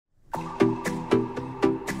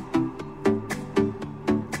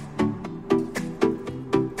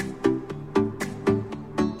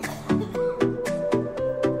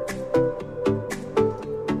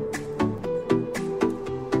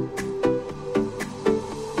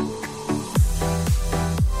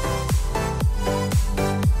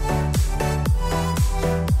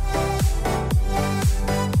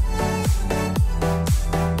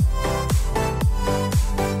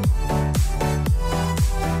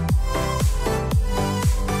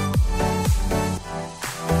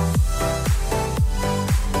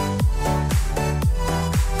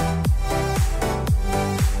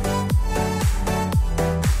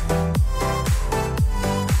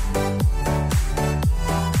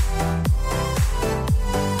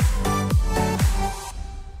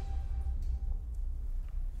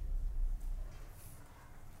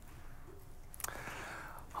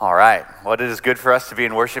Well, it is good for us to be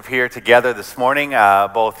in worship here together this morning,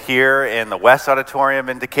 both here in the West Auditorium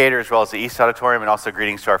in Decatur as well as the East Auditorium, and also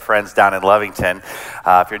greetings to our friends down in Lovington.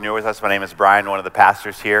 If you're new with us, my name is Brian, one of the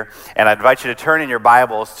pastors here, and I invite you to turn in your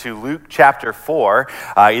Bibles to Luke chapter 4,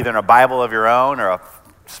 either in a Bible of your own or a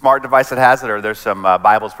smart device that has it, or there's some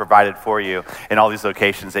Bibles provided for you in all these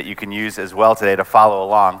locations that you can use as well today to follow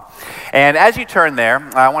along. And as you turn there,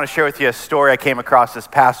 I want to share with you a story I came across this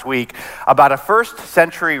past week about a first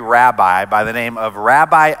century rabbi by the name of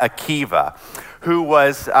Rabbi Akiva, who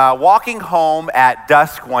was walking home at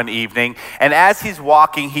dusk one evening, and as he's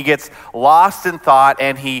walking, he gets lost in thought,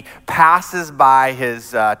 and he passes by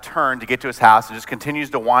his turn to get to his house and just continues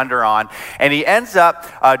to wander on, and he ends up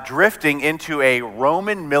drifting into a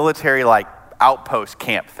Roman military-like outpost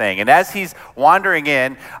camp thing. And as he's wandering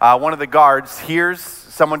in, one of the guards hears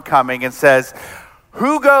someone coming and says,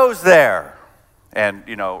 "Who goes there?" And,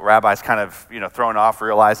 Rabbi's kind of, thrown off,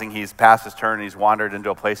 realizing he's past his turn and he's wandered into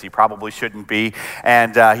a place he probably shouldn't be.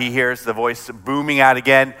 And he hears the voice booming out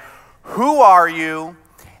again, "Who are you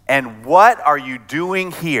and what are you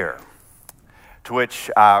doing here?" To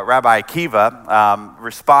which Rabbi Akiva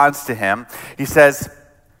responds to him. He says,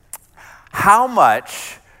 "How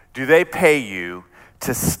much do they pay you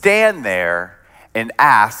to stand there and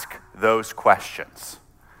ask those questions?"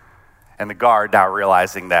 And the guard, now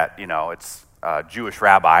realizing that, it's Jewish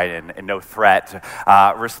rabbi and no threat,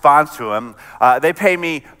 responds to him, "They pay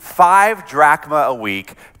me 5 drachma a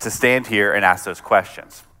week to stand here and ask those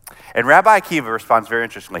questions." And Rabbi Akiva responds very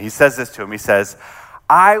interestingly. He says this to him. He says,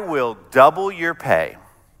 "I will double your pay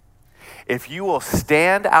if you will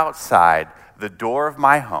stand outside the door of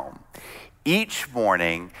my home each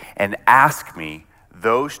morning and ask me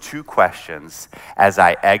those 2 questions as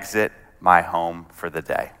I exit my home for the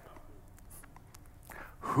day.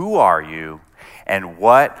 Who are you and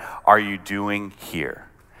what are you doing here?"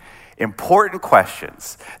 Important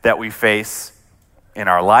questions that we face in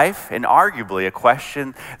our life, and arguably a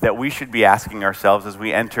question that we should be asking ourselves as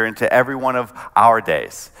we enter into every one of our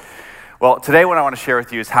days. Well, today what I want to share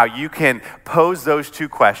with you is how you can pose those 2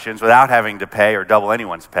 questions without having to pay or double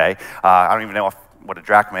anyone's pay. I don't even know what a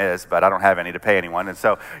drachma is, but I don't have any to pay anyone. And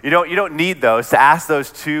so you don't need those to ask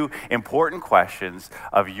those 2 important questions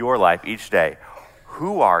of your life each day.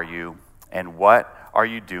 Who are you and what are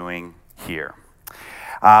you doing here?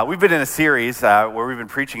 We've been in a series where we've been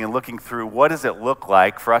preaching and looking through what does it look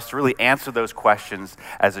like for us to really answer those questions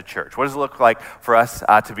as a church. What does it look like for us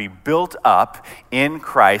to be built up in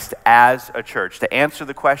Christ as a church, to answer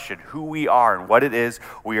the question who we are and what it is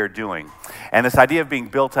we are doing. And this idea of being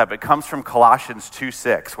built up, it comes from Colossians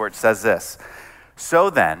 2:6, where it says this, "So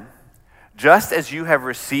then, just as you have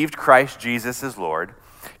received Christ Jesus as Lord,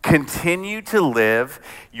 continue to live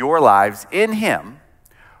your lives in him,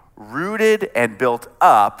 rooted and built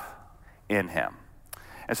up in him."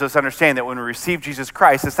 And so let's understand that when we receive Jesus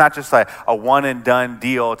Christ, it's not just like a one and done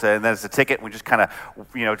deal and then it's a ticket, and we just kind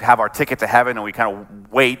of, have our ticket to heaven, and we kind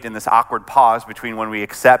of wait in this awkward pause between when we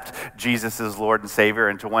accept Jesus as Lord and Savior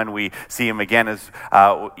and to when we see him again as,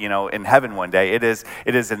 in heaven one day. It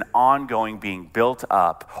is an ongoing being built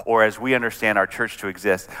up, or as we understand our church to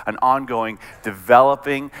exist, an ongoing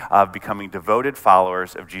developing of becoming devoted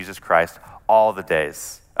followers of Jesus Christ all the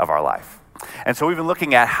days of our life. And so we've been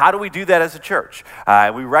looking at how do we do that as a church.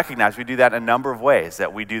 We recognize we do that in a number of ways.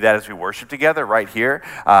 That we do that as we worship together right here,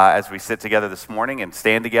 as we sit together this morning and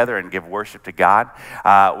stand together and give worship to God.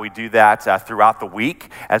 We do that throughout the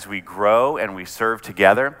week as we grow and we serve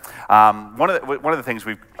together. One of the things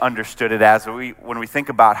we've understood it as when we think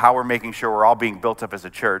about how we're making sure we're all being built up as a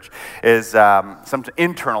church is some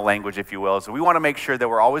internal language, if you will. So we want to make sure that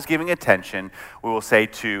we're always giving attention, we will say,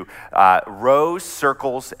 to rows,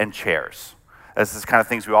 circles, and chairs. This is the kind of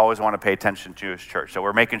things we always want to pay attention to as church. So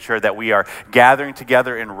we're making sure that we are gathering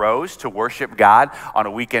together in rows to worship God on a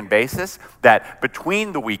weekend basis, that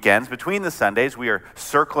between the weekends, between the Sundays, we are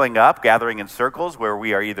circling up, gathering in circles where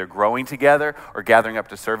we are either growing together or gathering up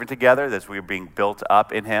to serving together, as we are being built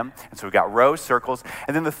up in him. And so we've got rows, circles.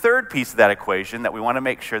 And then the third piece of that equation that we want to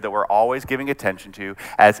make sure that we're always giving attention to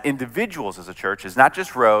as individuals as a church is not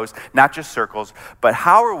just rows, not just circles, but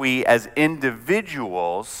how are we as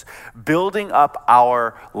individuals building up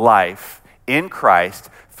our life in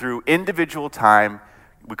Christ through individual time,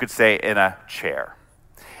 we could say in a chair.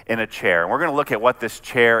 And we're going to look at what this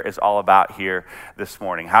chair is all about here this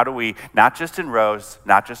morning. How do we, not just in rows,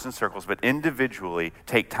 not just in circles, but individually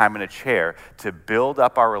take time in a chair to build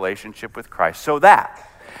up our relationship with Christ so that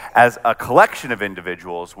as a collection of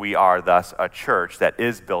individuals, we are thus a church that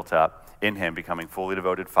is built up in him, becoming fully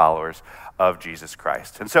devoted followers of Jesus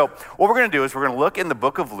Christ. And so what we're going to do is we're going to look in the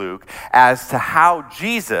book of Luke as to how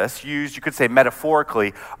Jesus used, you could say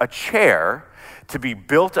metaphorically, a chair to be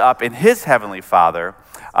built up in his heavenly Father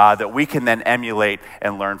that we can then emulate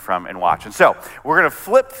and learn from and watch. And so we're going to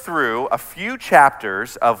flip through a few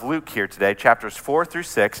chapters of Luke here today, chapters 4 through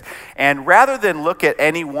 6, and rather than look at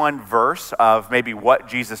any one verse of maybe what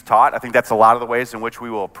Jesus taught, I think that's a lot of the ways in which we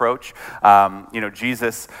will approach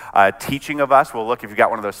Jesus teaching of us. We'll look, if you've got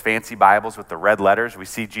one of those fancy Bibles with the red letters, we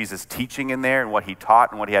see Jesus teaching in there and what he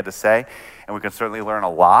taught and what he had to say. And we can certainly learn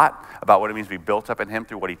a lot about what it means to be built up in him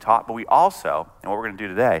through what he taught. But we also, and what we're going to do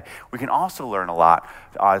today, we can also learn a lot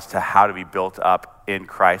as to how to be built up in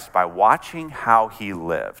Christ by watching how he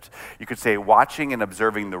lived. You could say watching and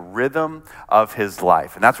observing the rhythm of his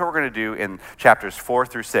life. And that's what we're going to do in chapters 4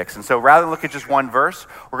 through 6. And so rather than look at just one verse,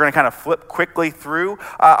 we're going to kind of flip quickly through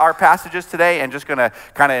our passages today and just going to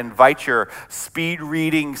kind of invite your speed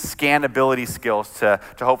reading, scannability skills to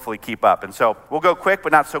hopefully keep up. And so we'll go quick,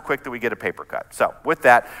 but not so quick that we get a paper cut. So with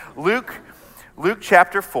that, Luke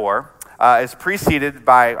chapter 4 is preceded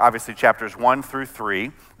by, obviously, chapters 1 through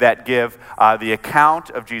 3 that give the account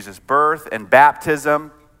of Jesus' birth and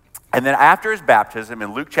baptism. And then after his baptism,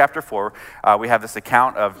 in Luke chapter 4, we have this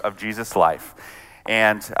account of Jesus' life.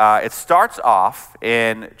 And it starts off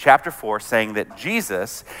in chapter 4 saying that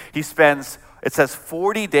Jesus, he spends, it says,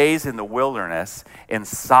 40 days in the wilderness in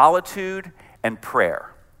solitude and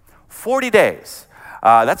prayer. 40 days.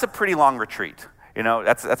 That's a pretty long retreat. You know,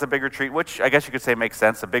 that's a big retreat, which I guess you could say makes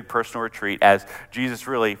sense, a big personal retreat, as Jesus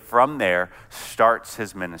really, from there, starts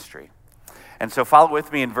his ministry. And so follow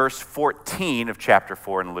with me in verse 14 of chapter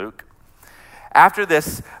 4 in Luke. After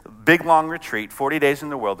this big, long retreat, 40 days in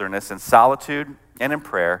the wilderness, in solitude and in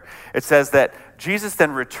prayer, it says that Jesus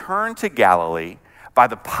then returned to Galilee by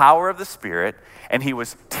the power of the Spirit, and he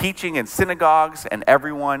was teaching in synagogues, and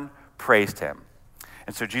everyone praised him.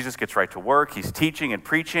 And so Jesus gets right to work. He's teaching and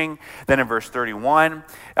preaching. Then in verse 31,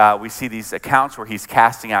 we see these accounts where he's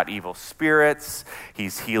casting out evil spirits.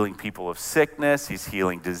 He's healing people of sickness. He's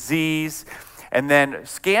healing disease. And then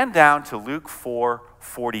scan down to Luke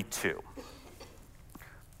 4:42.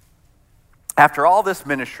 After all this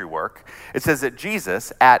ministry work, it says that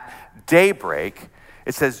Jesus, at daybreak,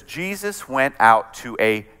 it says Jesus went out to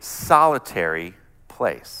a solitary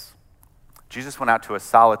place. Jesus went out to a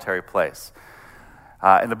solitary place.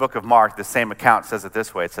 In the book of Mark, the same account says it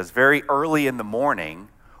this way. It says, very early in the morning,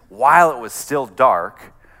 while it was still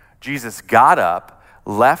dark, Jesus got up,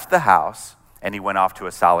 left the house, and he went off to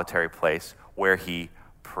a solitary place where he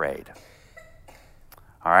prayed.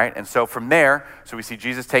 All right, and so from there, so we see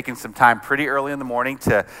Jesus taking some time pretty early in the morning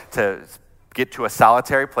to get to a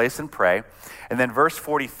solitary place and pray. And then verse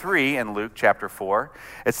 43 in Luke chapter 4,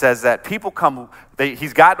 it says that people come,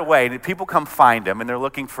 he's gotten away, and people come find him, and they're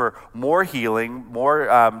looking for more healing, more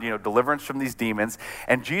deliverance from these demons.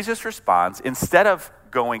 And Jesus responds, instead of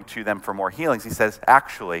going to them for more healings, he says,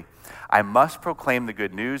 actually, I must proclaim the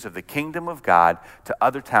good news of the kingdom of God to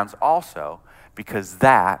other towns also, because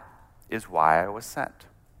that is why I was sent.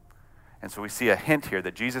 And so we see a hint here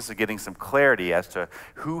that Jesus is getting some clarity as to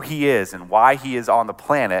who he is and why he is on the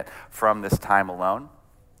planet from this time alone.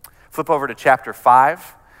 Flip over to chapter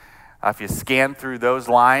 5. If you scan through those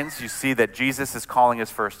lines, you see that Jesus is calling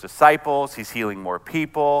his first disciples. He's healing more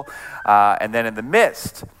people. And then in the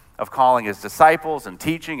midst of calling his disciples and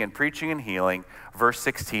teaching and preaching and healing, verse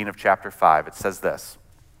 16 of chapter 5, it says this.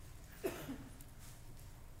 It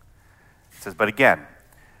says, but again,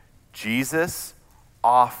 Jesus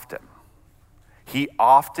He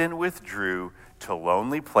often withdrew to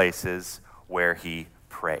lonely places where he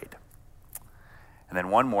prayed. And then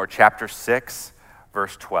one more, chapter 6,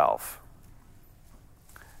 verse 12.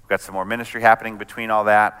 We've got some more ministry happening between all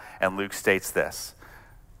that, and Luke states this.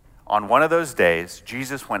 On one of those days,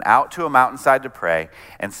 Jesus went out to a mountainside to pray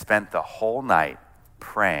and spent the whole night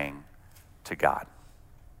praying to God.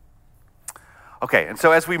 Okay, and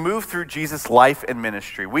so as we move through Jesus' life and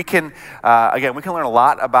ministry, we can learn a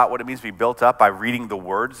lot about what it means to be built up by reading the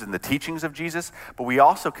words and the teachings of Jesus, but we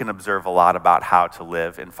also can observe a lot about how to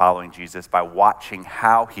live in following Jesus by watching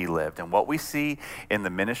how he lived. And what we see in the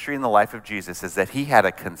ministry and the life of Jesus is that he had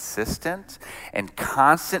a consistent and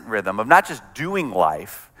constant rhythm of not just doing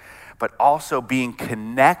life, but also being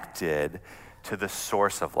connected to the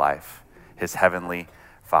source of life, his heavenly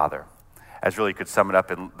Father. As really could sum it up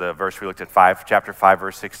in the verse we looked at, chapter 5,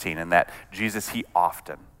 verse 16, and that Jesus, he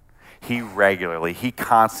regularly, he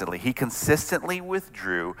constantly, he consistently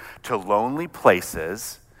withdrew to lonely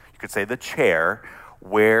places, you could say the chair,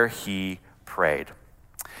 where he prayed.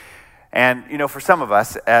 And, for some of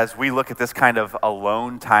us, as we look at this kind of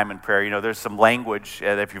alone time in prayer, there's some language,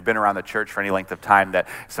 if you've been around the church for any length of time, that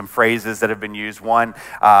some phrases that have been used. One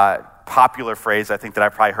popular phrase I think that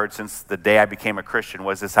I've probably heard since the day I became a Christian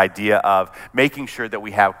was this idea of making sure that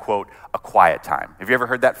we have, quote, a quiet time. Have you ever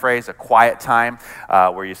heard that phrase, a quiet time,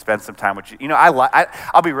 where you spend some time with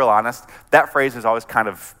I'll be real honest, that phrase is always kind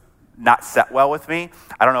of not set well with me.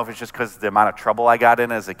 I don't know if it's just because of the amount of trouble I got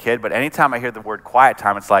in as a kid, but anytime I hear the word quiet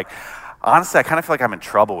time, it's like, honestly, I kind of feel like I'm in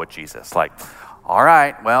trouble with Jesus. Like, all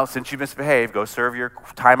right, well, since you misbehaved, go serve your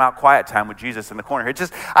timeout quiet time with Jesus in the corner. It's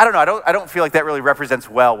just, I don't know, I don't feel like that really represents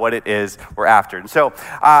well what it is we're after. And so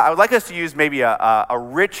I would like us to use maybe a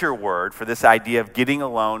richer word for this idea of getting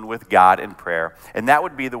alone with God in prayer. And that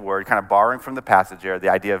would be the word, kind of borrowing from the passage there, the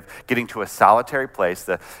idea of getting to a solitary place.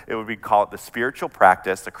 It would be called the spiritual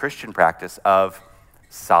practice, the Christian practice of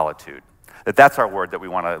solitude. That's our word that we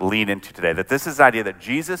want to lean into today. That this is the idea that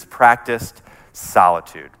Jesus practiced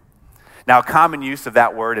solitude. Now, a common use of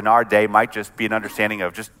that word in our day might just be an understanding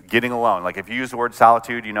of just getting alone. Like if you use the word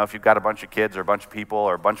solitude, if you've got a bunch of kids or a bunch of people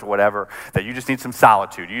or a bunch of whatever, that you just need some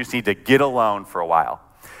solitude. You just need to get alone for a while.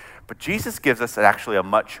 But Jesus gives us actually a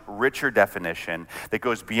much richer definition that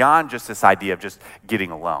goes beyond just this idea of just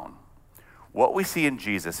getting alone. What we see in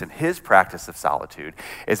Jesus in his practice of solitude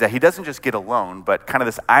is that he doesn't just get alone, but kind of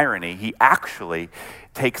this irony, he actually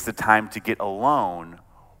takes the time to get alone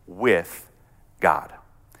with God.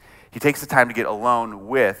 He takes the time to get alone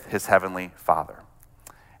with his heavenly Father.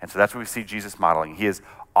 And so that's what we see Jesus modeling. He is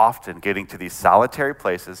often getting to these solitary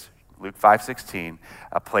places, Luke 5:16,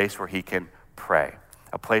 a place where he can pray,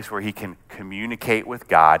 a place where he can communicate with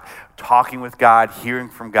God, talking with God, hearing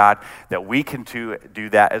from God, that we can do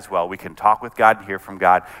that as well. We can talk with God and hear from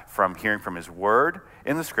God from hearing from his word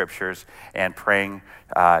in the scriptures and praying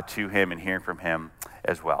to him and hearing from him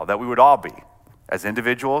as well. That we would all be, as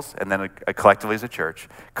individuals and then collectively as a church,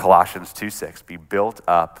 Colossians 2:6, be built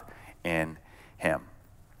up in him.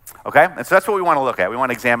 Okay? And so that's what we want to look at. We want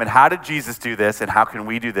to examine how did Jesus do this and how can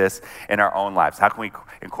we do this in our own lives? How can we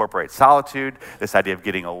incorporate solitude, this idea of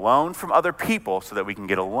getting alone from other people so that we can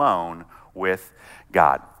get alone with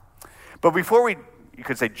God? But before you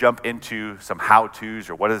could say jump into some how-tos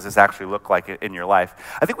or what does this actually look like in your life,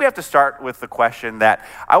 I think we have to start with the question that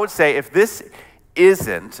I would say if this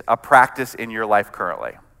isn't a practice in your life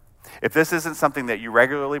currently, if this isn't something that you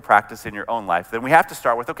regularly practice in your own life, then we have to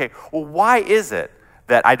start with, okay, well, why is it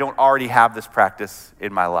that I don't already have this practice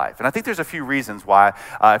in my life? And I think there's a few reasons why,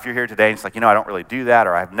 if you're here today and it's like, I don't really do that,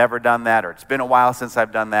 or I've never done that, or it's been a while since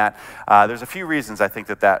I've done that. There's a few reasons I think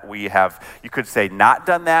that we have, you could say, not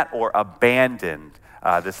done that or abandoned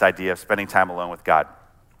this idea of spending time alone with God.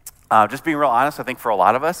 Just being real honest, I think for a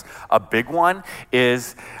lot of us, a big one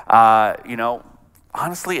is,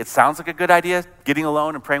 honestly, it sounds like a good idea, getting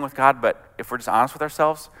alone and praying with God, but if we're just honest with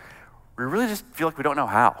ourselves, we really just feel like we don't know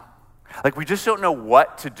how. Like we just don't know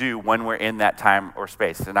what to do when we're in that time or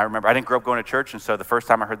space. And I remember I didn't grow up going to church, and so the first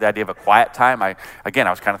time I heard the idea of a quiet time, I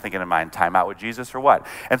was kind of thinking in mind, time out with Jesus or what?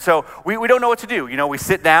 And so we don't know what to do. We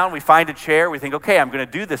sit down, we find a chair, we think, okay, I'm going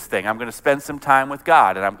to do this thing. I'm going to spend some time with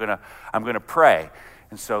God, and I'm going to pray.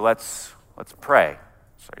 And so let's pray.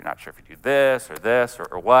 So you're not sure if you do this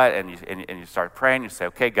or what, and you start praying. You say,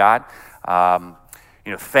 okay, God,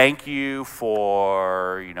 thank you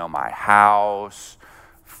for my house.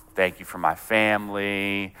 Thank you for my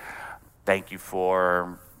family. Thank you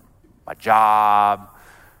for my job.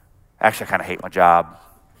 Actually, I kind of hate my job,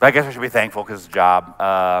 but I guess I should be thankful because it's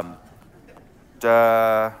a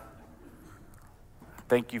job.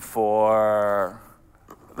 Thank you for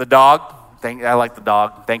the dog. I like the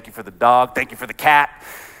dog. Thank you for the dog. Thank you for the cat.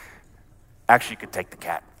 Actually, you could take the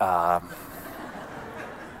cat.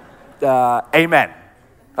 Amen.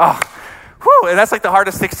 Oh, whew, and that's like the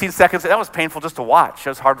hardest 16 seconds. That was painful just to watch. It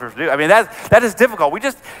was hard for us to do. I mean, that is difficult.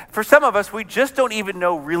 For some of us, we just don't even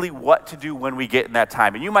know really what to do when we get in that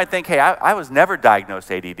time. And you might think, hey, I was never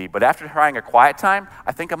diagnosed ADD, but after trying a quiet time,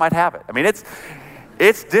 I think I might have it. I mean,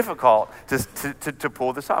 it's difficult to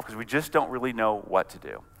pull this off because we just don't really know what to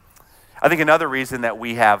do. I think another reason that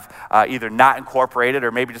we have either not incorporated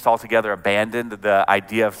or maybe just altogether abandoned the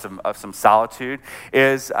idea of some solitude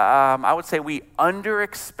is, I would say, we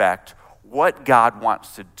under-expect what God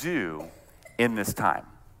wants to do in this time.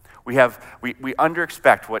 We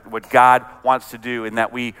under-expect what God wants to do in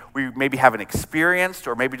that we maybe haven't experienced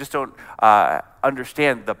or maybe just don't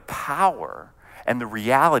understand the power and the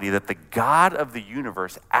reality that the God of the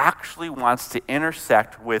universe actually wants to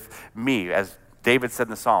intersect with me as David said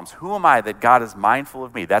in the Psalms, who am I that God is mindful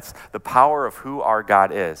of me? That's the power of who our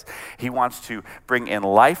God is. He wants to bring in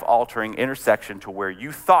life-altering intersection to where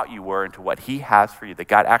you thought you were and to what he has for you, that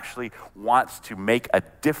God actually wants to make a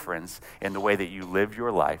difference in the way that you live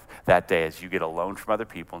your life that day as you get alone from other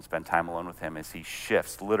people and spend time alone with him, as he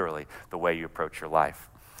shifts literally the way you approach your life.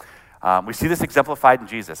 We see this exemplified in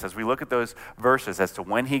Jesus. As we look at those verses as to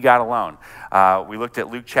when he got alone, we looked at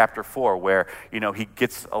Luke chapter 4 where, he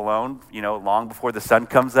gets alone, long before the sun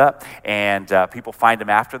comes up, and people find him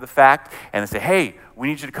after the fact, and they say, hey, we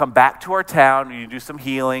need you to come back to our town, we need to do some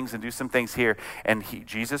healings and do some things here. And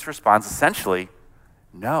Jesus responds essentially,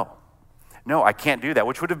 no, I can't do that,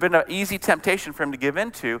 which would have been an easy temptation for him to give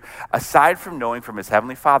into, aside from knowing from his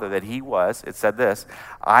heavenly Father that it said this,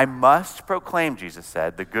 I must proclaim, Jesus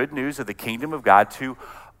said, the good news of the kingdom of God to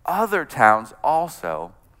other towns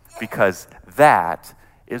also, because that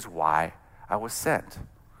is why I was sent.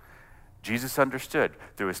 Jesus understood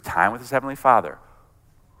through his time with his heavenly Father,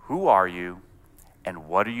 who are you and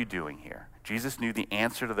what are you doing here? Jesus knew the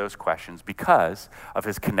answer to those questions because of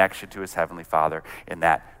his connection to his heavenly Father in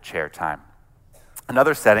that chair time.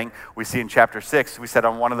 Another setting we see in chapter 6, we said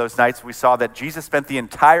on one of those nights, we saw that Jesus spent the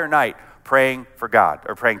entire night praying to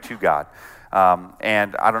God.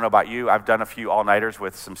 And I don't know about you, I've done a few all-nighters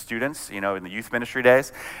with some students, in the youth ministry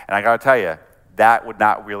days, and I got to tell you, that would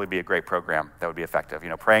not really be a great program that would be effective.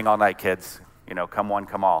 Praying all night, kids, come one,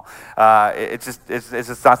 come all. It's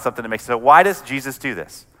just not something that makes sense. So why does Jesus do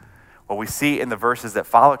this? Well, we see in the verses that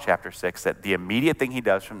follow chapter 6 that the immediate thing he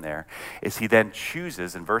does from there is he then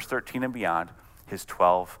chooses, in verse 13 and beyond, his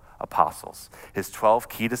 12 apostles, his 12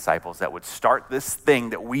 key disciples that would start this thing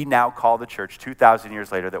that we now call the church 2,000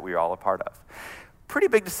 years later that we are all a part of. Pretty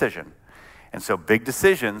big decision. And so big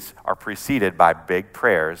decisions are preceded by big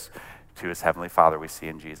prayers to his heavenly Father we see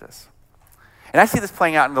in Jesus. And I see this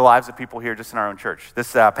playing out in the lives of people here just in our own church.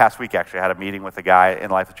 This past week, actually, I had a meeting with a guy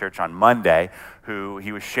in Life of Church on Monday who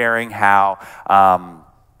he was sharing how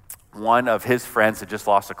one of his friends had just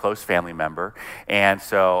lost a close family member. And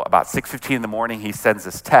so about 6:15 in the morning, he sends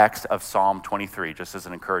this text of Psalm 23, just as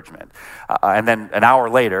an encouragement. And then an hour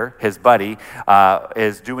later, his buddy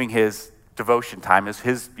is doing his devotion time,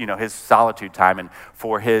 his solitude time, and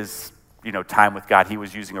for his time with God, he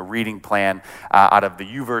was using a reading plan out of the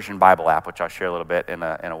YouVersion Bible app, which I'll share a little bit in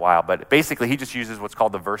a while. But basically, he just uses what's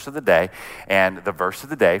called the verse of the day. And the verse of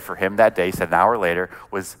the day for him that day, he said an hour later,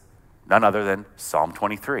 was none other than Psalm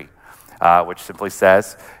 23, which simply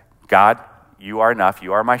says, God, you are enough.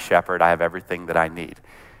 You are my shepherd. I have everything that I need.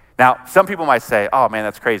 Now, some people might say, oh, man,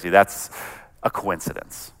 that's crazy. That's a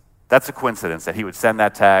coincidence. That's a coincidence that he would send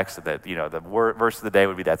that text, that, the verse of the day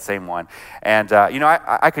would be that same one. And,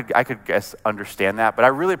 I could guess understand that, but I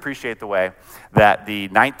really appreciate the way that the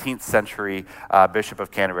 19th century Bishop of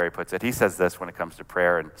Canterbury puts it. He says this when it comes to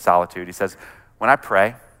prayer and solitude. He says, when I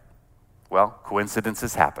pray, well,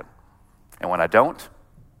 coincidences happen. And when I don't,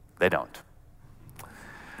 they don't.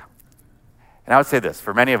 And I would say this,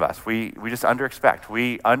 for many of us, we just underexpect.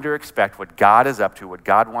 We underexpect what God is up to, what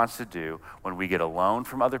God wants to do when we get alone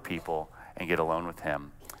from other people and get alone with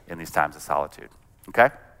him in these times of solitude, okay?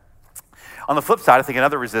 On the flip side, I think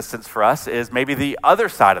another resistance for us is maybe the other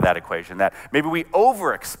side of that equation, that maybe we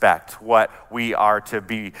over-expect what we are to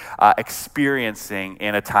be experiencing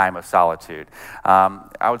in a time of solitude.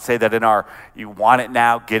 I would say that in our you want it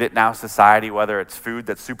now, get it now society, whether it's food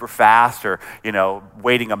that's super fast or,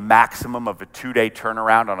 waiting a maximum of a 2-day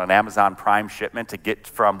turnaround on an Amazon Prime shipment to get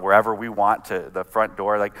from wherever we want to the front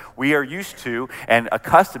door, like we are used to and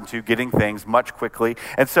accustomed to getting things much quickly.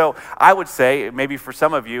 And so I would say maybe for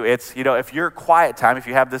some of you, it's, if your quiet time, if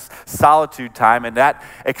you have this solitude time and that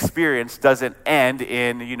experience doesn't end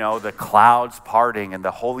in, the clouds parting and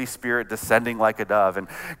the Holy Spirit descending like a dove and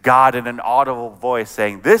God in an audible voice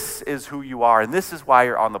saying, this is who you are and this is why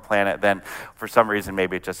you're on the planet, then for some reason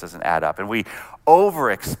maybe it just doesn't add up. And we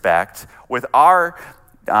over-expect with our,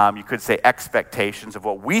 you could say, expectations of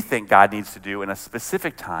what we think God needs to do in a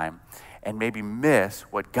specific time and maybe miss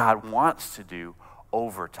what God wants to do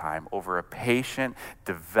over time, over a patient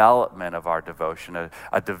development of our devotion,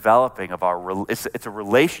 a developing of it's a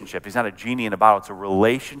relationship. He's not a genie in a bottle. It's a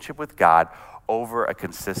relationship with God over a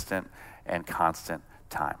consistent and constant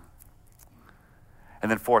time. And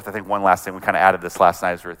then fourth, I think one last thing, we kind of added this last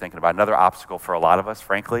night as we were thinking about another obstacle for a lot of us,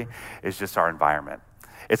 frankly, is just our environment.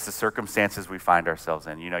 It's the circumstances we find ourselves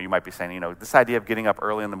in. You might be saying, this idea of getting up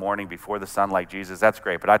early in the morning before the sun like Jesus, that's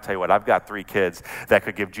great. But I tell you what, I've got 3 kids that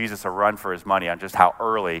could give Jesus a run for his money on just how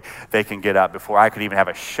early they can get up before I could even have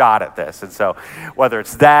a shot at this. And so whether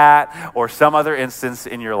it's that or some other instance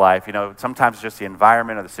in your life, sometimes just the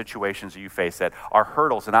environment or the situations that you face that are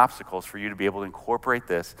hurdles and obstacles for you to be able to incorporate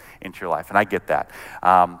this into your life. And I get that.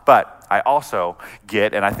 But I also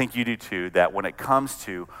get, and I think you do too, that when it comes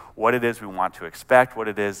to what it is we want to expect, what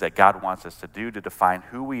it is that God wants us to do to define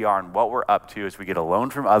who we are and what we're up to as we get alone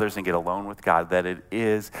from others and get alone with God, that it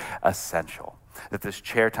is essential. That this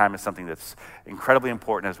chair time is something that's incredibly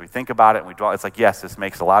important as we think about it and we dwell. It's like, yes, this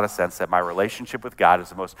makes a lot of sense that my relationship with God is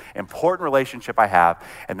the most important relationship I have,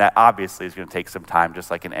 and that obviously is going to take some time,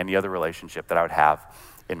 just like in any other relationship that I would have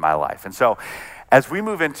in my life. And so as we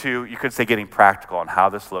move into, you could say, getting practical on how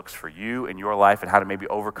this looks for you in your life and how to maybe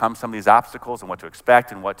overcome some of these obstacles and what to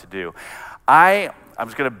expect and what to do, I'm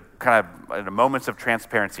just going to kind of, in moments of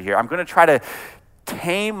transparency here, I'm going to try to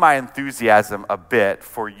tame my enthusiasm a bit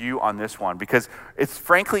for you on this one, because it's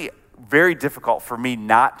frankly very difficult for me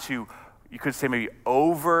not to, you could say, maybe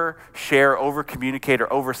overshare, over-communicate, or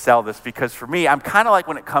oversell this, because for me, I'm kind of like,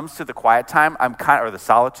 when it comes to the quiet time, or the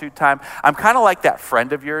solitude time, I'm kind of like that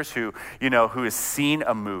friend of yours who has seen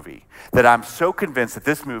a movie, that I'm so convinced that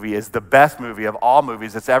this movie is the best movie of all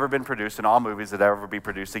movies that's ever been produced and all movies that ever be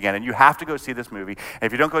produced again, and you have to go see this movie, and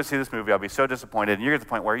if you don't go see this movie, I'll be so disappointed, and you're at the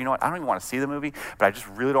point where, I don't even want to see the movie, but I just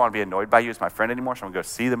really don't want to be annoyed by you as my friend anymore, so I'm going to go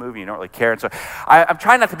see the movie, you don't really care, and so I'm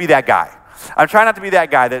trying not to be that guy. I'm trying not to be that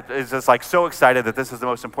guy that is just like so excited that this is the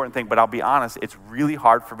most important thing, but I'll be honest, it's really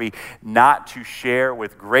hard for me not to share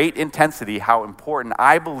with great intensity how important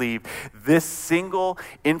I believe this single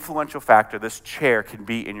influential factor, this chair, can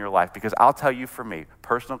be in your life. Because I'll tell you, for me,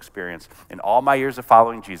 personal experience, in all my years of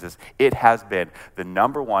following Jesus, it has been the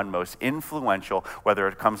number one most influential, whether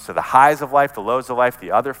it comes to the highs of life, the lows of life,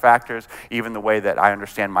 the other factors, even the way that I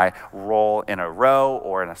understand my role in a row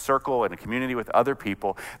or in a circle, in a community with other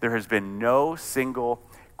people. There has been no single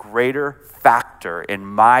greater factor in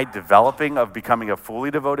my developing of becoming a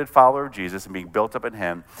fully devoted follower of Jesus and being built up in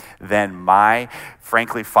him than my,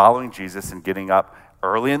 frankly, following Jesus and getting up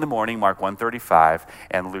early in the morning, Mark 1:35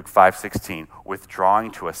 and Luke 5:16,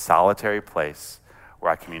 withdrawing to a solitary place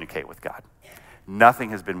where I communicate with God.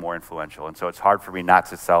 Nothing has been more influential, and so it's hard for me not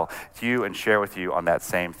to sell to you and share with you on that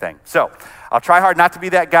same thing. So I'll try hard not to be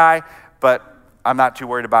that guy, but I'm not too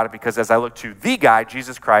worried about it, because as I look to the guy,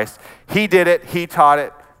 Jesus Christ, he did it, he taught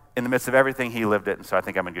it, in the midst of everything, he lived it, and so I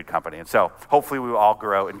think I'm in good company. And so hopefully we will all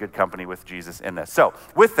grow in good company with Jesus in this. So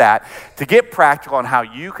with that, to get practical on how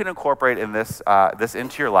you can incorporate in this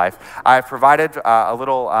into your life, I've provided a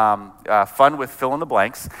little fun with fill in the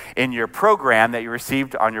blanks in your program that you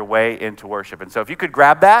received on your way into worship. And so if you could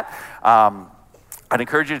grab that, I'd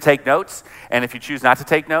encourage you to take notes, and if you choose not to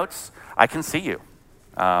take notes, I can see you.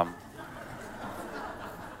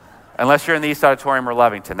 Unless you're in the East Auditorium or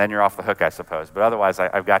Lovington, then you're off the hook, I suppose. But otherwise,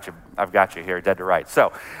 I've got you here, dead to rights.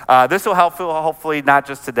 So this will help, hopefully, not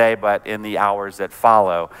just today, but in the hours that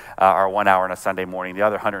follow our 1 hour on a Sunday morning, the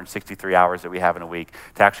other 163 hours that we have in a week,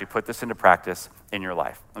 to actually put this into practice in your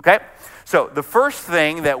life, okay? So the first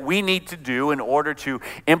thing that we need to do in order to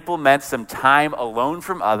implement some time alone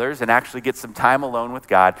from others and actually get some time alone with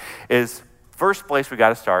God is, first place we got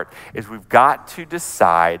to start is we've got to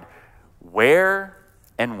decide where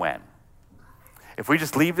and when. If we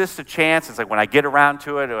just leave this to chance, it's like when I get around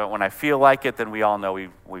to it, or when I feel like it, then we all know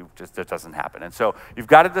it doesn't happen. And so you've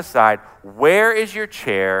got to decide, where is your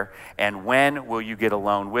chair, and when will you get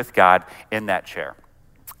alone with God in that chair?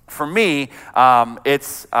 For me,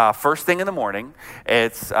 it's first thing in the morning.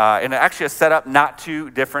 It's and actually a setup not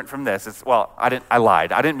too different from this. I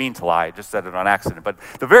lied. I didn't mean to lie. I just said it on accident. But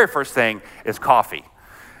the very first thing is coffee.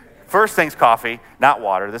 First thing's coffee, not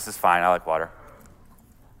water. This is fine. I like water.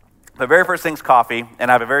 The very first thing's coffee, and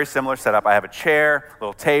I have a very similar setup. I have a chair, a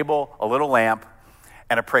little table, a little lamp,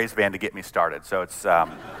 and a praise band to get me started. So it's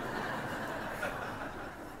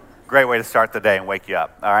great way to start the day and wake you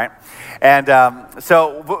up, all right? And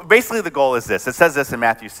so basically the goal is this. It says this in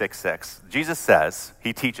Matthew 6:6. Jesus says,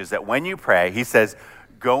 he teaches that when you pray, he says,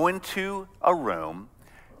 go into a room,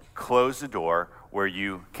 close the door, where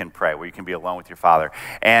you can pray, where you can be alone with your Father.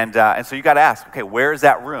 And so you got to ask, okay, where is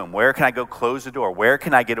that room? Where can I go close the door? Where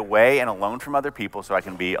can I get away and alone from other people so I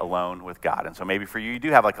can be alone with God? And so maybe for you, you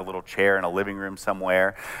do have like a little chair in a living room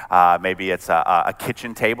somewhere. Maybe it's a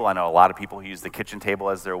kitchen table. I know a lot of people who use the kitchen table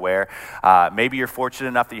as their wear. Maybe you're fortunate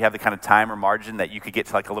enough that you have the kind of time or margin that you could get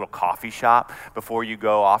to like a little coffee shop before you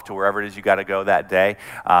go off to wherever it is you got to go that day.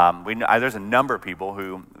 There's a number of people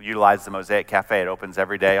who utilize the Mosaic Cafe. It opens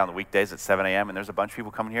every day on the weekdays at 7 a.m. and there's a bunch of people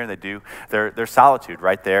coming here, and they do their solitude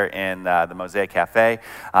right there in the Mosaic Cafe.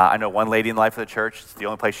 I know one lady in the life of the church, it's the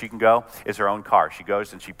only place she can go is her own car. She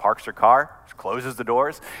goes and she parks her car, closes the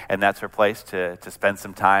doors, and that's her place to spend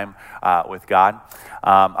some time with God.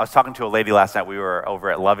 I was talking to a lady last night. We were over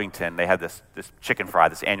at Lovington. They had this chicken fry,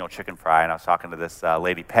 this annual chicken fry, and I was talking to this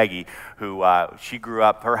lady, Peggy, who she grew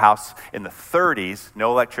up, her house in the 30s,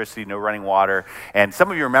 no electricity, no running water, and some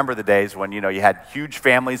of you remember the days when, you had huge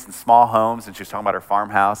families and small homes, and she was talking about her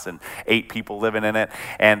farmhouse and 8 people living in it,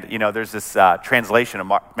 and, there's this translation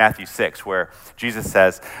of Matthew 6 where Jesus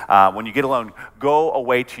says, when you get alone, go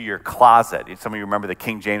away to your closet. Some of you remember the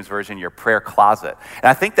King James Version, your prayer closet. And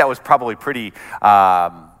I think that was probably pretty,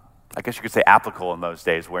 I guess you could say, applicable in those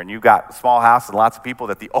days, when you've got a small house and lots of people,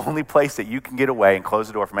 that the only place that you can get away and close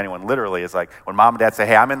the door from anyone literally is like when mom and dad say,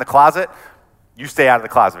 hey, I'm in the closet, you stay out of the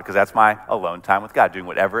closet, because that's my alone time with God, doing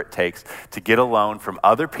whatever it takes to get alone from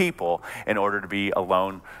other people in order to be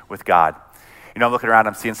alone with God. I'm looking around,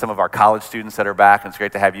 I'm seeing some of our college students that are back, and it's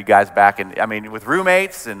great to have you guys back. And I mean, with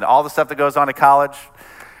roommates and all the stuff that goes on at college,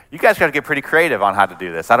 you guys got to get pretty creative on how to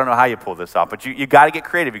do this. I don't know how you pull this off, but you got to get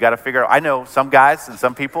creative. You got to figure out. I know some guys and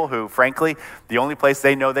some people who, frankly, the only place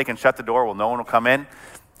they know they can shut the door no one will come in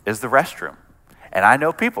is the restroom. And I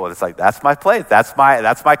know people, it's like, that's my place. That's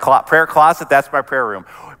my prayer closet. That's my prayer room.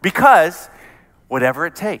 Because whatever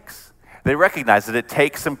it takes. They recognize that it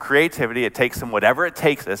takes some creativity, it takes some whatever it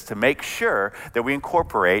takes us to make sure that we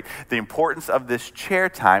incorporate the importance of this chair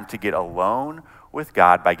time to get alone with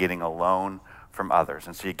God by getting alone from others.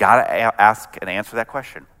 And so you got to ask and answer that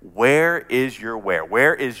question. Where is your where?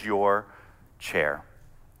 Where is your chair?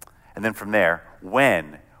 And then from there,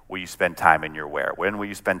 when will you spend time in your where? When will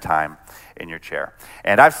you spend time in your chair?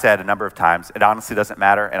 And I've said a number of times, it honestly doesn't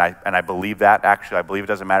matter, and I believe that, actually. I believe it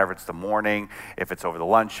doesn't matter if it's the morning, if it's over the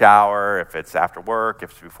lunch hour, if it's after work,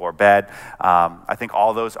 if it's before bed. I think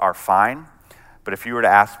all those are fine. But if you were to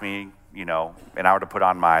ask me, and I were to put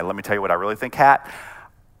on my, let me tell you what I really think hat,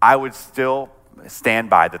 I would still stand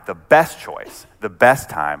by that the best choice, the best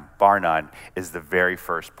time, bar none, is the very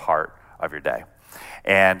first part of your day.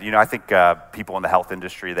 And, I think people in the health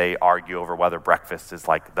industry, they argue over whether breakfast is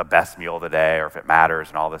like the best meal of the day or if it matters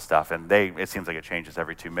and all this stuff. And it seems like it changes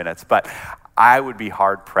every 2 minutes. But I would be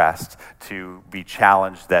hard-pressed to be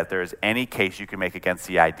challenged that there is any case you can make against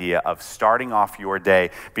the idea of starting off your day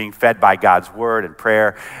being fed by God's word and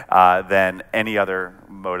prayer than any other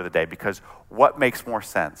mode of the day. Because what makes more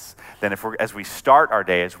sense than as we start our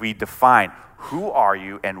day, as we define who are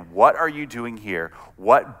you and what are you doing here,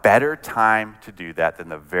 what better time to do that than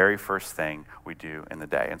the very first thing we do in the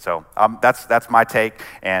day? And so that's my take,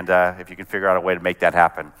 and if you can figure out a way to make that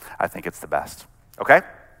happen, I think it's the best. Okay?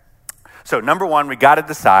 So number one, we got to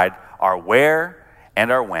decide our where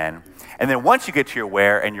and our when. And then once you get to your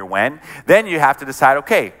where and your when, then you have to decide,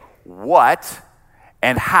 okay, what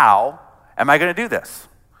and how am I going to do this?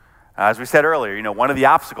 As we said earlier, one of the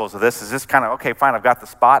obstacles of this is just kind of, okay, fine, I've got the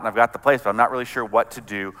spot and I've got the place, but I'm not really sure what to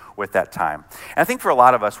do with that time. And I think for a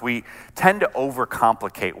lot of us, we tend to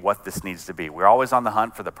overcomplicate what this needs to be. We're always on the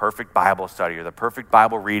hunt for the perfect Bible study or the perfect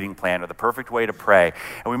Bible reading plan or the perfect way to pray,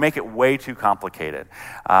 and we make it way too complicated.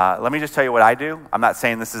 Let me just tell you what I do. I'm not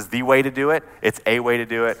saying this is the way to do it. It's a way to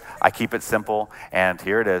do it. I keep it simple, and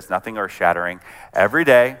here it is, nothing earth-shattering. Every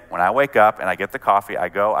day when I wake up and I get the coffee,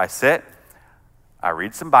 I sit, I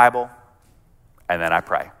read some Bible, and then I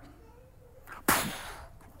pray.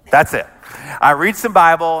 That's it. I read some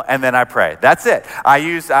Bible, and then I pray. That's it.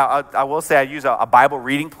 I will say I use a Bible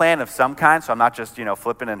reading plan of some kind, so I'm not just,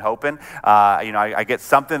 flipping and hoping. I get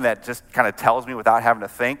something that just kind of tells me without having to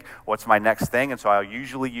think what's my next thing, and so I'll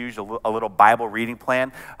usually use a little Bible reading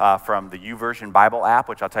plan from the YouVersion Bible app,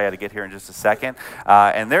 which I'll tell you how to get here in just a second.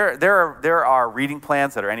 And there are reading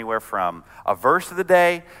plans that are anywhere from a verse of the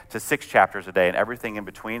day to 6 chapters a day and everything in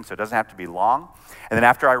between, so it doesn't have to be long. And then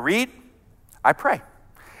after I read, I pray.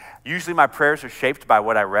 Usually my prayers are shaped by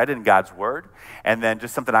what I read in God's Word. And then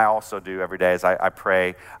just something I also do every day is I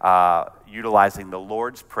pray utilizing the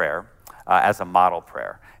Lord's Prayer as a model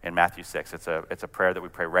prayer in Matthew 6. It's a prayer that we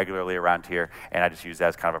pray regularly around here, and I just use that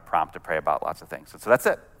as kind of a prompt to pray about lots of things. So that's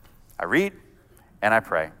it. I read and I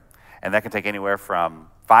pray. And that can take anywhere from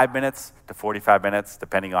 5 minutes to 45 minutes,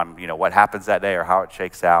 depending on what happens that day or how it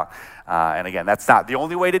shakes out. And again, that's not the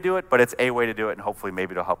only way to do it, but it's a way to do it, and hopefully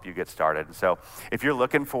maybe it'll help you get started. And so if you're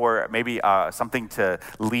looking for maybe something to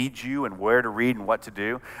lead you and where to read and what to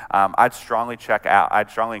do, I'd strongly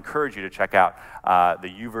encourage you to check out the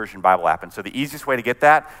YouVersion Bible app. And so the easiest way to get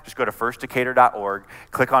that, just go to firstdecatur.org,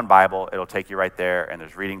 click on Bible, it'll take you right there, and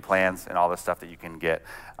there's reading plans and all the stuff that you can get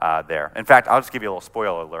there. In fact, I'll just give you a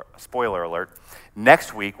little spoiler alert.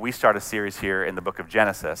 Next week, we start a series here in the book of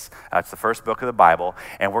Genesis. It's the first book of the Bible,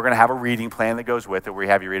 and we're going to have a reading plan that goes with it. We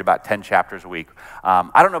have you read about 10 chapters a week.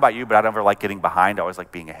 I don't know about you, but I don't ever like getting behind. I always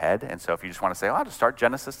like being ahead. And so if you just want to say, I'll just start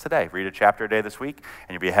Genesis today, read a chapter a day this week,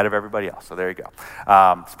 and you'll be ahead of everybody else. So there you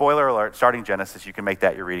go. Spoiler alert, starting Genesis, you can make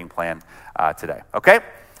that your reading plan today. Okay?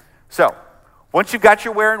 So once you've got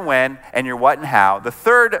your where and when and your what and how, the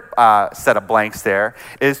third set of blanks there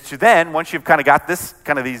is to then, once you've kind of got this,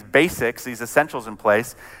 kind of these basics, these essentials in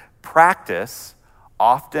place, practice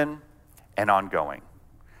often and ongoing.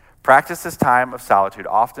 Practice this time of solitude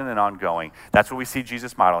often and ongoing. That's what we see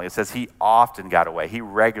Jesus modeling. It says he often got away. He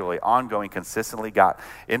regularly, ongoing, consistently got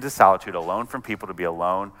into solitude, alone from people, to be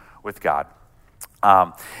alone with God.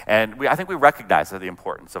 I think we recognize the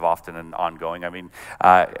importance of often and ongoing. I mean,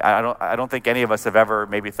 I don't think any of us have ever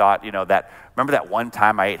maybe thought, remember that one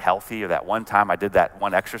time I ate healthy, or that one time I did that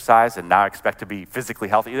one exercise, and now I expect to be physically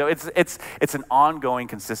healthy. It's an ongoing,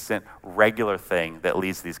 consistent, regular thing that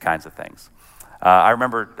leads to these kinds of things. I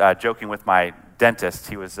remember joking with my dentist.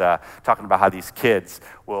 He was talking about how these kids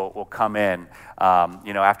will come in,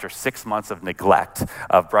 after 6 months of neglect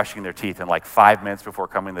of brushing their teeth, and like 5 minutes before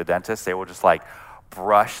coming to the dentist, they will just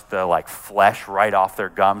brush the flesh right off their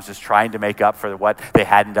gums, just trying to make up for what they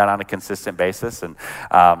hadn't done on a consistent basis. And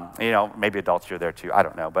maybe adults are there too. I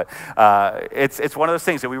don't know, but it's one of those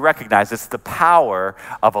things that we recognize. It's the power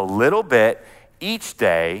of a little bit each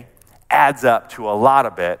day adds up to a lot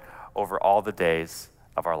of it over all the days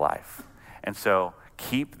of our life. And so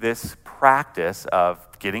keep this practice of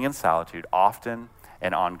getting in solitude often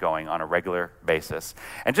and ongoing on a regular basis.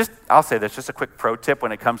 And I'll say this, just a quick pro tip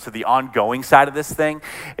when it comes to the ongoing side of this thing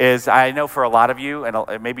is, I know for a lot of you,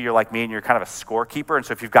 and maybe you're like me and you're kind of a scorekeeper, and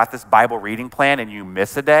so if you've got this Bible reading plan and you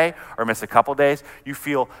miss a day or miss a couple days, you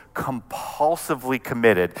feel compulsively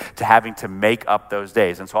committed to having to make up those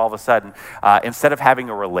days. And so all of a sudden, instead of having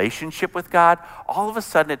a relationship with God, all of a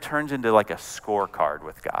sudden it turns into like a scorecard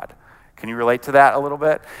with God. Can you relate to that a little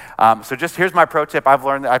bit? So here's my pro tip.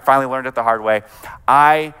 I finally learned it the hard way.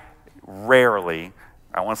 I rarely,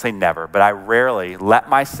 I won't say never, but I rarely let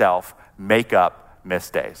myself make up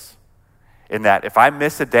missed days. In that if I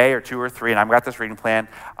miss a day or two or three and I've got this reading plan,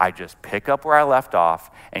 I just pick up where I left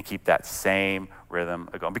off and keep that same rhythm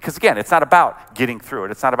going. Because again, it's not about getting through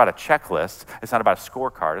it. It's not about a checklist. It's not about a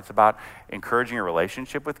scorecard. It's about encouraging a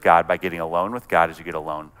relationship with God by getting alone with God as you get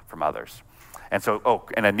alone from others. And so,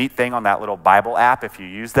 and a neat thing on that little Bible app, if you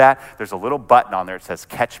use that, there's a little button on there that says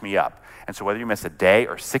catch me up. And so whether you miss a day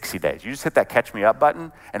or 60 days, you just hit that catch me up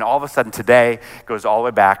button, and all of a sudden today goes all the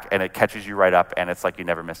way back and it catches you right up, and it's like you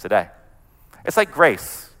never missed a day. It's like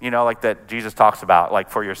grace, like that Jesus talks about, like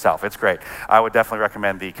for yourself. It's great. I would definitely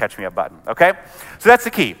recommend the catch me up button, okay? So that's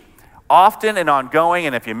the key. Often and ongoing,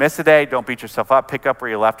 and if you miss a day, don't beat yourself up. Pick up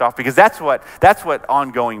where you left off, because that's what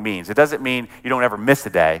ongoing means. It doesn't mean you don't ever miss a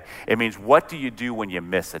day. It means, what do you do when you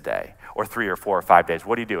miss a day, or 3 or 4 or 5 days?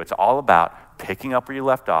 What do you do? It's all about picking up where you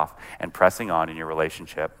left off and pressing on in your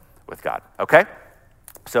relationship with God, okay?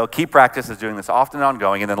 So key practice is doing this often and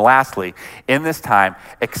ongoing. And then lastly, in this time,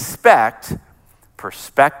 expect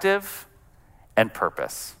perspective and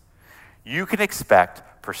purpose. You can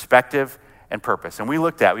expect perspective and purpose. And we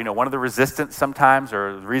looked at, one of the resistance sometimes,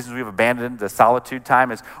 or the reasons we've abandoned the solitude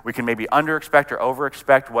time, is we can maybe under-expect or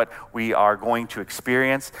over-expect what we are going to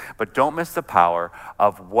experience, but don't miss the power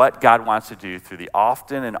of what God wants to do through the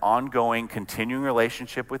often and ongoing continuing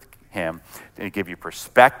relationship with Him, to give you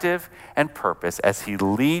perspective and purpose as He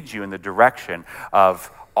leads you in the direction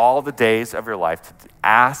of all the days of your life to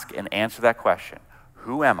ask and answer that question: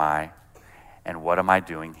 who am I and what am I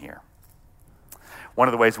doing here? One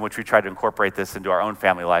of the ways in which we tried to incorporate this into our own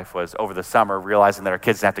family life was over the summer, realizing that our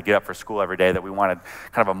kids didn't have to get up for school every day, that we wanted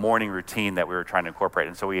kind of a morning routine that we were trying to incorporate.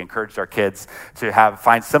 And so we encouraged our kids to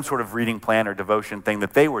find some sort of reading plan or devotion thing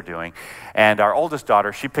that they were doing. And our oldest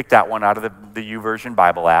daughter, she picked out one out of the YouVersion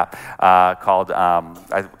Bible app called,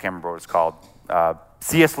 I can't remember what it's called,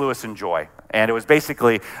 C.S. Lewis and Joy. And it was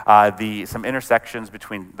basically some intersections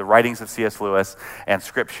between the writings of C.S. Lewis and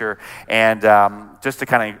Scripture. And just to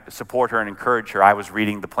kind of support her and encourage her, I was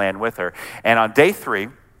reading the plan with her. And on day 3,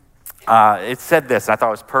 it said this, and I thought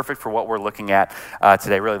it was perfect for what we're looking at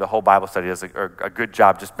today. Really, the whole Bible study does a good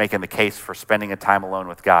job just making the case for spending a time alone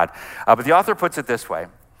with God. But the author puts it this way. It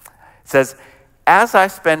says, as I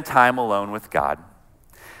spend time alone with God,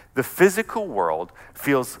 the physical world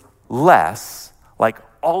feels less like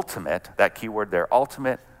ultimate, that key word there,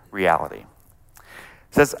 ultimate reality. It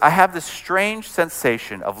says, I have this strange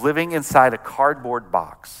sensation of living inside a cardboard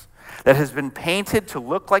box that has been painted to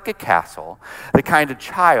look like a castle, the kind a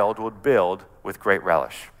child would build with great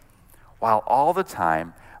relish, while all the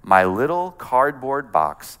time my little cardboard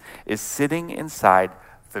box is sitting inside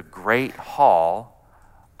the great hall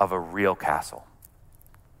of a real castle.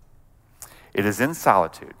 It is in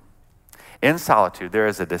solitude. In solitude, there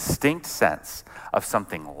is a distinct sense of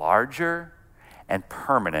something larger and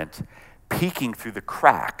permanent peeking through the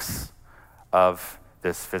cracks of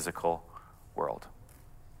this physical world.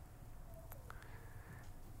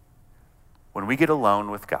 When we get alone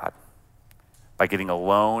with God, by getting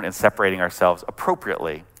alone and separating ourselves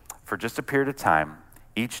appropriately for just a period of time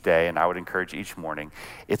each day, and I would encourage each morning,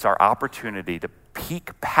 it's our opportunity to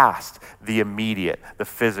peek past the immediate, the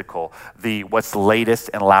physical, the what's latest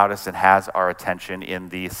and loudest and has our attention in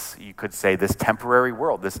this, you could say, this temporary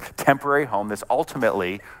world, this temporary home. This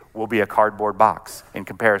ultimately will be a cardboard box in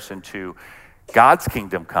comparison to God's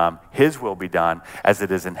kingdom come, his will be done as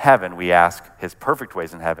it is in heaven. We ask his perfect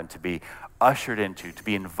ways in heaven to be ushered into, to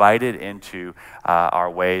be invited into our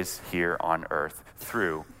ways here on earth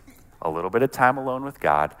through a little bit of time alone with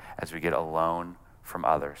God as we get alone from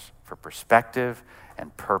others for perspective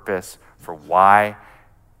and purpose, for why,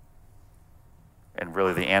 and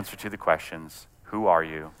really the answer to the questions, who are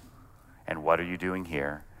you and what are you doing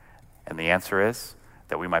here? And the answer is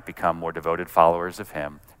that we might become more devoted followers of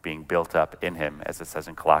him, being built up in him, as it says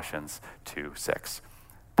in Colossians 2:6.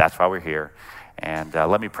 That's why we're here. And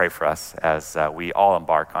let me pray for us as we all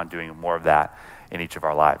embark on doing more of that in each of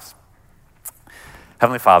our lives.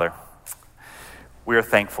 Heavenly Father, we are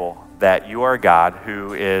thankful that you are a God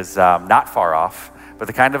who is not far off, but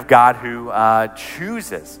the kind of God who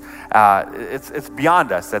chooses. It's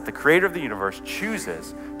beyond us that the creator of the universe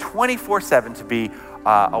chooses 24/7 to be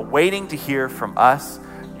awaiting to hear from us,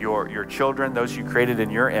 your children, those you created in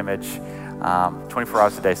your image, 24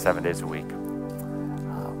 hours a day, 7 days a week.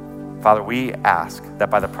 Father, we ask that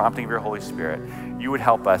by the prompting of your Holy Spirit, you would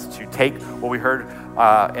help us to take what we heard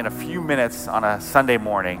in a few minutes on a Sunday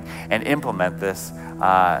morning and implement this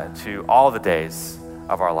to all the days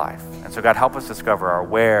of our life. And so God, help us discover our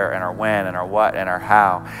where and our when and our what and our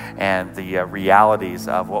how and the realities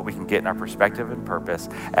of what we can get in our perspective and purpose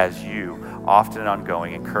as you often and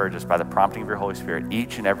ongoing encourage us by the prompting of your Holy Spirit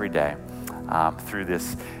each and every day through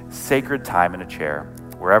this sacred time in a chair,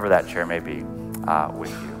 wherever that chair may be, with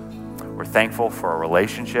you. We're thankful for a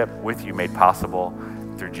relationship with you made possible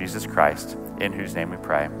through Jesus Christ, in whose name we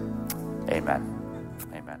pray. Amen.